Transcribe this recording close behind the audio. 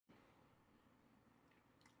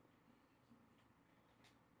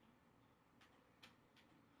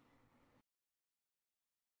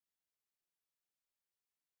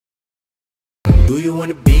Who you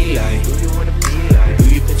wanna be like?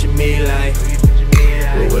 Who you picture me like?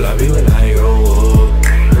 What will I be when I grow up?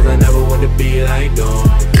 Cause I never wanna be like them.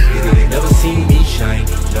 Cause they never seen me shine,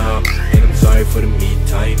 nah. And I'm sorry for the me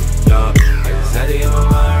time, nah. I just had to get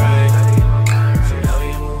my mind right. So now we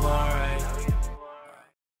move on right.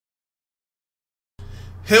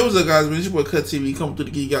 Hey, what's up guys, man? It's your boy Cut TV coming through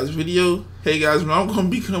to give you guys a video. Hey guys, man, I'm gonna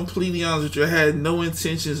be completely honest with you. I had no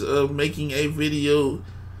intentions of making a video,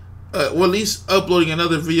 well, at least uploading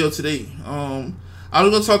another video today. I'm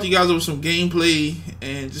gonna talk to you guys over some gameplay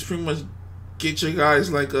and just pretty much get your guys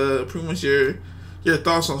like pretty much your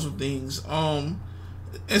thoughts on some things. And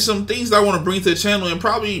some things that I want to bring to the channel, and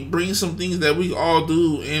probably bring some things that we all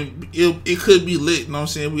do, and it could be lit. You know what I'm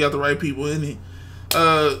saying? We got the right people in it.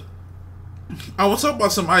 I want to talk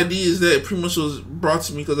about some ideas that pretty much was brought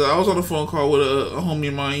to me because I was on a phone call with a homie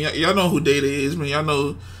of mine. Y'all know who Day Day is, man. Y'all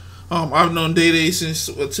know I've known Day Day since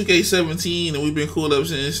 2K17, and we've been cool ever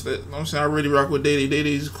since. You know what I'm saying? I really rock with Day Day. Day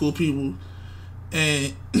Day is cool people,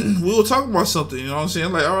 and we were talking about something. You know what I'm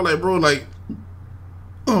saying? Like, I was like, bro, like,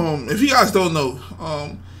 if you guys don't know,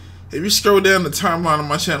 if you scroll down the timeline of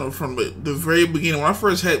my channel from the very beginning, when I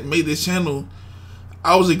first had made this channel,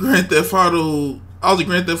 I was a Grand Theft Auto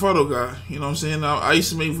guy. You know what I'm saying? I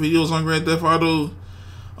used to make videos on Grand Theft Auto,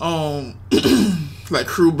 like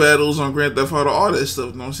crew battles on Grand Theft Auto, all that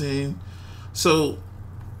stuff. You know what I'm saying? So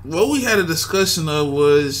what we had a discussion of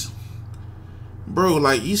was, bro,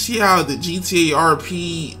 like, you see how the GTA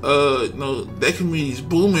RP, you know, that community is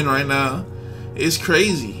booming right now. It's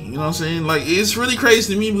crazy. You know what I'm saying? Like, it's really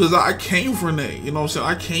crazy to me because I came from that. You know what I'm saying?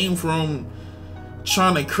 I came from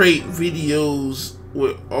trying to create videos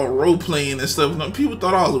with role playing and stuff. You know, people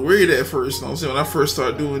thought I was weird at first. You know what I'm saying? When I first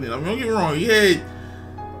started doing it, I mean, don't get me wrong, you had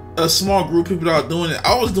a small group of people that were doing it.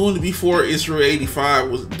 I was doing it before Israel 85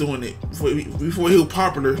 was doing it, before he was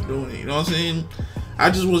popular doing it. You know what I'm saying? I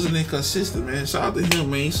just wasn't inconsistent, man. Shout out to him,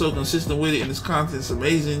 man. He's so consistent with it, and his content's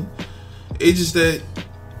amazing. It's just that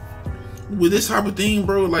with this type of thing,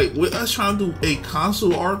 bro, like with us trying to do a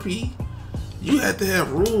console RP, you have to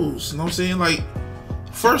have rules. You know what I'm saying? Like,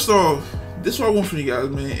 first off, this is what I want from you guys,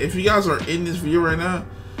 man. If you guys are in this video right now,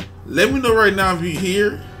 let me know right now if you're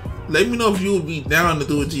here. Let me know if you would be down to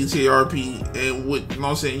do a GTA RP, and what, you know what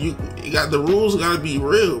I'm saying, you got the rules gotta be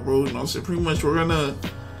real, bro. You know what I'm saying? Pretty much we're gonna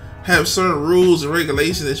have certain rules and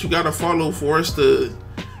regulations that you gotta follow for us to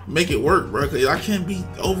make it work, bro. Cause I can't be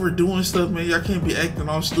overdoing stuff, man. Y'all can't be acting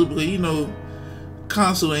all stupid. You know,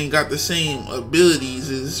 console ain't got the same abilities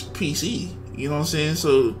as PC. You know what I'm saying?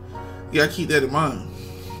 So you gotta keep that in mind.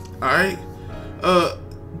 Alright?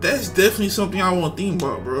 That's definitely something I want to think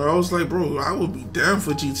about, bro. I was like, bro, I would be down for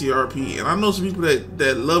GTRP, and I know some people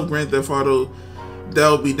that love Grand Theft Auto that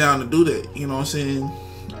would be down to do that. You know what I'm saying?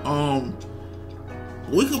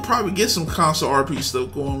 We could probably get some console RP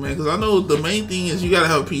stuff going, man, because I know the main thing is you gotta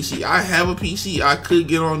have a PC. I have a PC. I could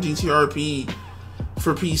get on GTRP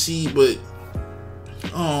for PC, but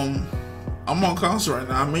I'm on console right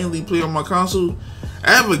now. I mainly play on my console.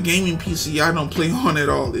 I have a gaming PC I don't play on at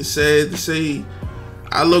all. It's sad to say.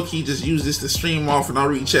 I low-key just use this to stream off, and I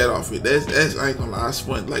read chat off it. That's I ain't gonna lie. I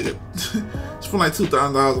spent like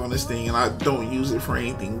 $2,000 on this thing, and I don't use it for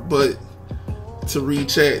anything but to read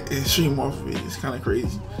chat and stream off of it. It's kind of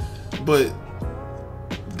crazy, but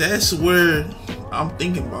that's where I'm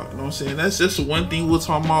thinking about. You know what I'm saying? That's just one thing we're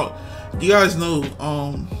talking about. You guys know,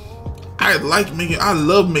 I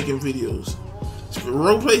love making videos.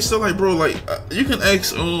 Roleplay stuff, like, bro, like, you can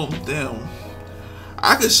ask, damn,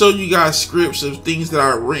 I could show you guys scripts of things that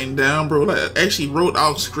I've written down, bro. Like, I actually wrote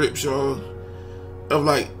out scripts, y'all, of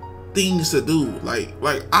like things to do. Like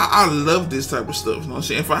I love this type of stuff. You know what I'm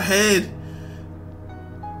saying? If I had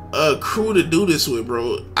a crew to do this with,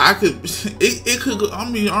 bro, I could. It could go.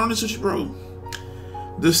 I'm being honest with you, bro.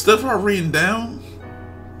 The stuff I've written down,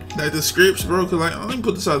 like the scripts, bro. Cause like, let me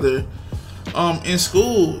put this out there. In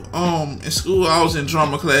school, I was in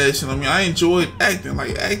drama class, and I mean, I enjoyed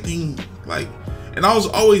acting, and I was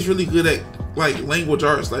always really good at like language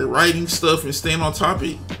arts, like writing stuff and staying on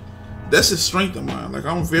topic. That's a strength of mine. Like,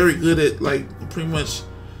 I'm very good at like pretty much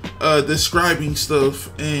describing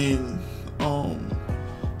stuff and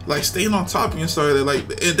like staying on topic and stuff like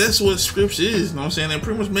that. And that's what scripts is, you know what I'm saying? And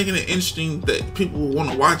pretty much making it interesting that people will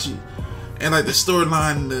want to watch it, and like the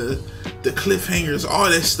storyline, the cliffhangers, all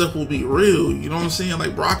that stuff will be real. You know what I'm saying?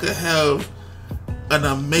 Like, bro, I could have an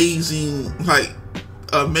amazing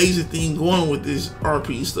thing going with this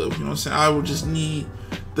RP stuff. You know what I'm saying? I would just need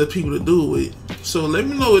the people to do it. So let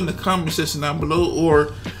me know in the comment section down below.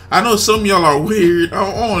 Or I know some of y'all are weird.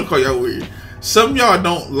 I don't want to call y'all weird. Some of y'all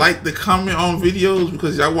don't like to comment on videos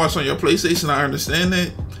because y'all watch on your PlayStation. I understand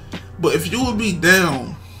that. But if you will be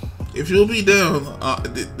down, we're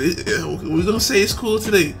gonna say it's cool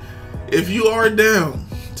today. If you are down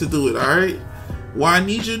to do it, alright, what I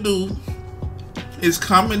need you to do is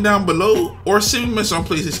comment down below or send me a message on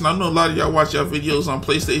PlayStation. I know a lot of y'all watch y'all videos on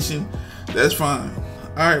PlayStation. That's fine.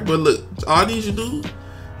 Alright, but look, all I need you to do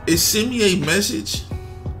is send me a message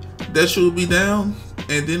that you'll be down,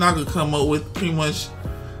 and then I could come up with pretty much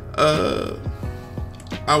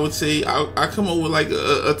I would say I come up with like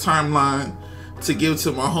a timeline to give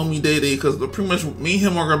to my homie Day Day, because pretty much me and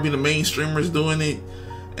him are gonna be the main streamers doing it,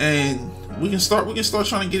 and we can start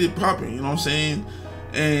trying to get it popping, you know what I'm saying?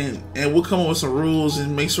 And we'll come up with some rules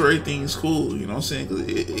and make sure everything's cool, you know what I'm saying? Cause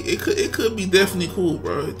it could be definitely cool,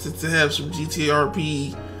 bro, to have some GTA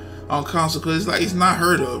RP on console, cause it's not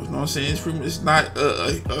heard of, you know what I'm saying? It's not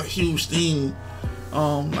a huge thing.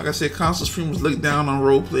 Like I said, console streamers look down on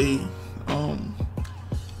roleplay.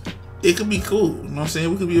 It could be cool, you know what I'm saying?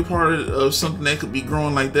 We could be a part of something that could be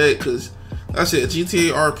growing like that, because like I said,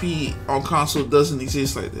 GTA RP on console doesn't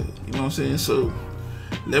exist like that, you know what I'm saying? So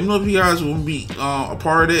let me know if you guys will be a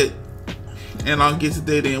part of that, and I'll get to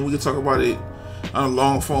Day Day and we can talk about it on a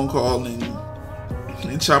long phone call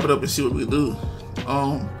and chop it up and see what we can do.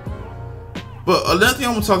 But another thing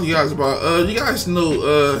I'm gonna talk to you guys about, you guys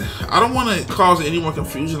know, I don't want to cause any more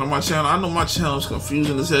confusion on my channel. I know my channel is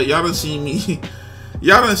confusing as hell. Y'all done seen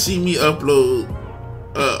me upload.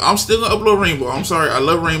 I'm still gonna upload Rainbow. I'm sorry, I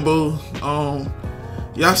love Rainbow.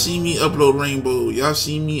 Y'all see me upload Rainbow. Y'all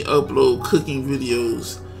see me upload cooking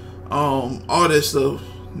videos, all that stuff.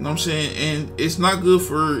 You know what I'm saying? And it's not good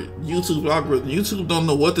for YouTube algorithm. YouTube don't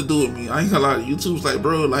know what to do with me. I ain't gonna lie. YouTube's like,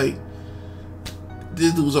 bro, like,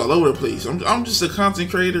 this dude's all over the place. I'm just a content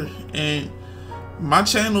creator, and my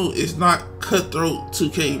channel is not Cutthroat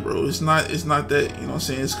 2K, bro. It's not that, you know what I'm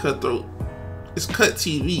saying? It's Cutthroat. It's Cut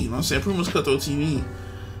TV, you know what I'm saying? Pretty much Cutthroat TV.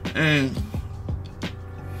 And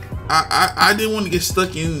I didn't want to get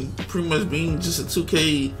stuck in pretty much being just a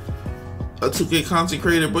 2K content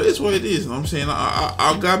creator, but it's what it is, you know what I'm saying?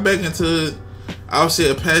 I got back into, I would say,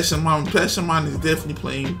 a passion. My passion mine is definitely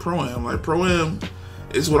playing Pro-Am. Like, Pro-Am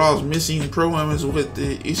is what I was missing. Pro-Am is what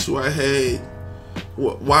the issue I had,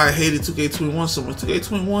 why I hated 2K21 so much.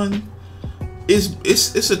 2K21,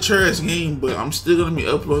 it's a trash game, but I'm still gonna be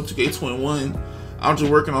uploading 2K21. I'm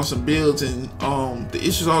just working on some builds, and the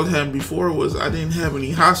issues I was having before was I didn't have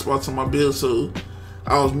any hotspots on my build, so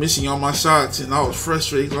I was missing all my shots, and I was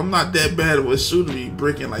frustrated, because I'm not that bad of a shooter to be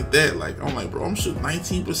breaking like that. Like, I'm like, bro, I'm shooting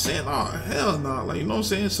 19%. Oh, hell no. Like, you know what I'm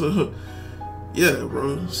saying? So yeah,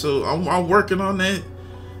 bro. So I'm working on that,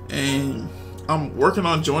 and I'm working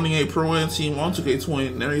on joining a Pro-Am team on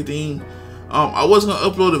 2K20 and everything. I was gonna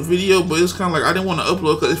upload a video, but it's kind of like I didn't want to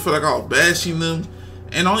upload because it felt like I was bashing them,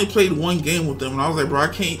 and I only played one game with them, and I was like, bro,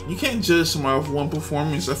 you can't judge somebody off one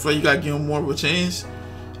performance. I feel like you gotta give them more of a chance.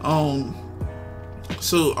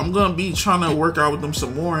 So I'm gonna be trying to work out with them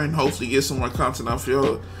some more and hopefully get some more content out for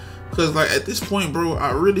y'all. Cause like at this point, bro,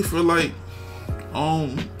 I really feel like I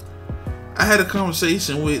had a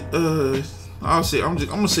conversation with I'm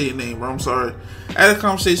gonna say your name, bro. I'm sorry. I had a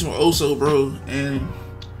conversation with Oso, bro, and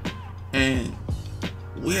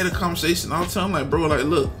we had a conversation. I was telling him, like, bro, like,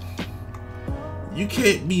 look, you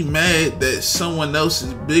can't be mad that someone else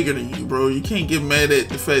is bigger than you, bro. You can't get mad at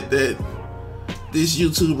the fact that this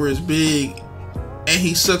YouTuber is big and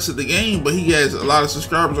he sucks at the game, but he has a lot of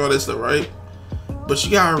subscribers, all that stuff, right? But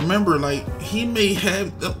you gotta remember, like, he may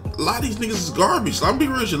have a lot of these niggas is garbage. I'll be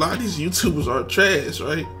real, a lot of these YouTubers are trash,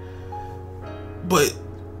 right? But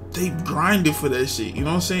they grinded for that shit, you know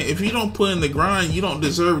what I'm saying? If you don't put in the grind, you don't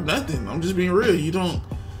deserve nothing. I'm just being real. You don't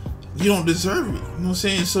deserve it, you know what I'm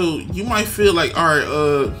saying? So you might feel like, all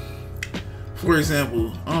right, for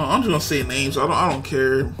example, I'm just gonna say names. I don't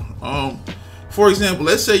care. For example,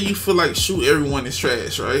 let's say you feel like Shoot Everyone is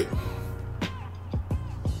trash, right?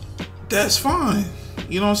 That's fine,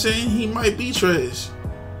 you know what I'm saying? He might be trash,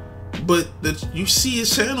 but you see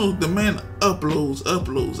his channel, the man uploads.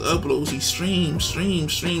 He streams.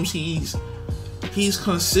 He's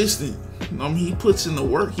consistent. You know what I mean? He puts in the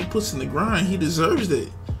work. He puts in the grind. He deserves that.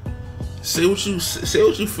 Say what you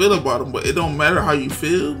feel about him, but it don't matter how you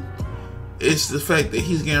feel. It's the fact that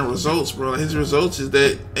he's getting results, bro. His results is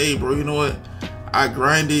that, hey, bro, you know what? I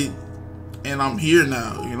grinded and I'm here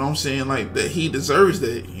now. You know what I'm saying? Like, that he deserves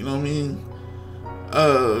that. You know what I mean?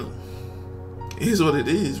 It is what it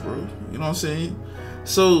is, bro. You know what I'm saying?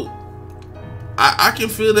 So I can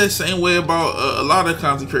feel that same way about a lot of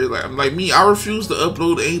content creators. Like me, I refuse to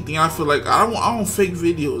upload anything. I feel like I don't fake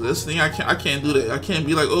videos. That's the thing. I can't do that. I can't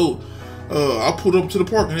be like, oh, I pulled up to the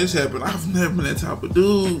park and this happened. I've never been that type of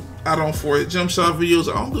dude. I don't force jump shot videos.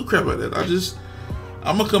 I don't do crap like that.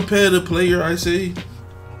 I'm a competitive player, I say,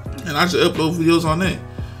 and I just upload videos on that.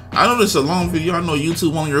 I know this is a long video. I know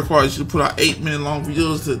YouTube only requires you to put out 8-minute long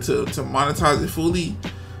videos to monetize it fully.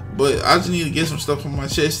 But I just need to get some stuff on my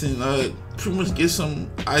chest and pretty much get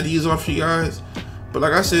some ideas off you guys. But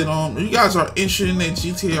like I said, if you guys are interested in that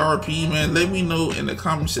GTA RP, man, let me know in the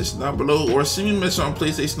comment section down below, or send me a message on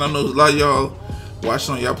PlayStation. I know a lot of y'all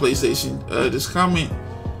watching on y'all PlayStation. Just comment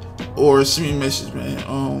or send me a message,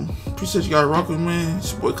 man. Appreciate you guys rocking, man.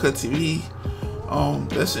 It's your boy Cutthroat-TV.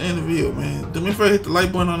 That's the end of the video, man. Do me a favor, hit the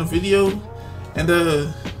like button on the video, and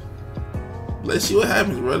let's see what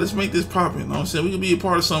happens, bro. Let's make this poppin'. You know what I'm saying? We can be a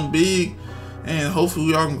part of something big, and hopefully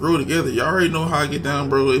we all can grow together. Y'all already know how I get down,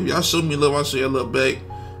 bro. If y'all show me love, I'll show y'all love back.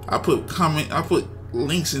 I put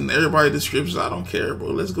links in everybody's descriptions. I don't care, bro.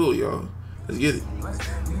 Let's go, y'all. Let's get it. We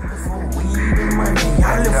live for weed and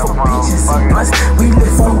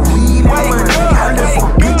money.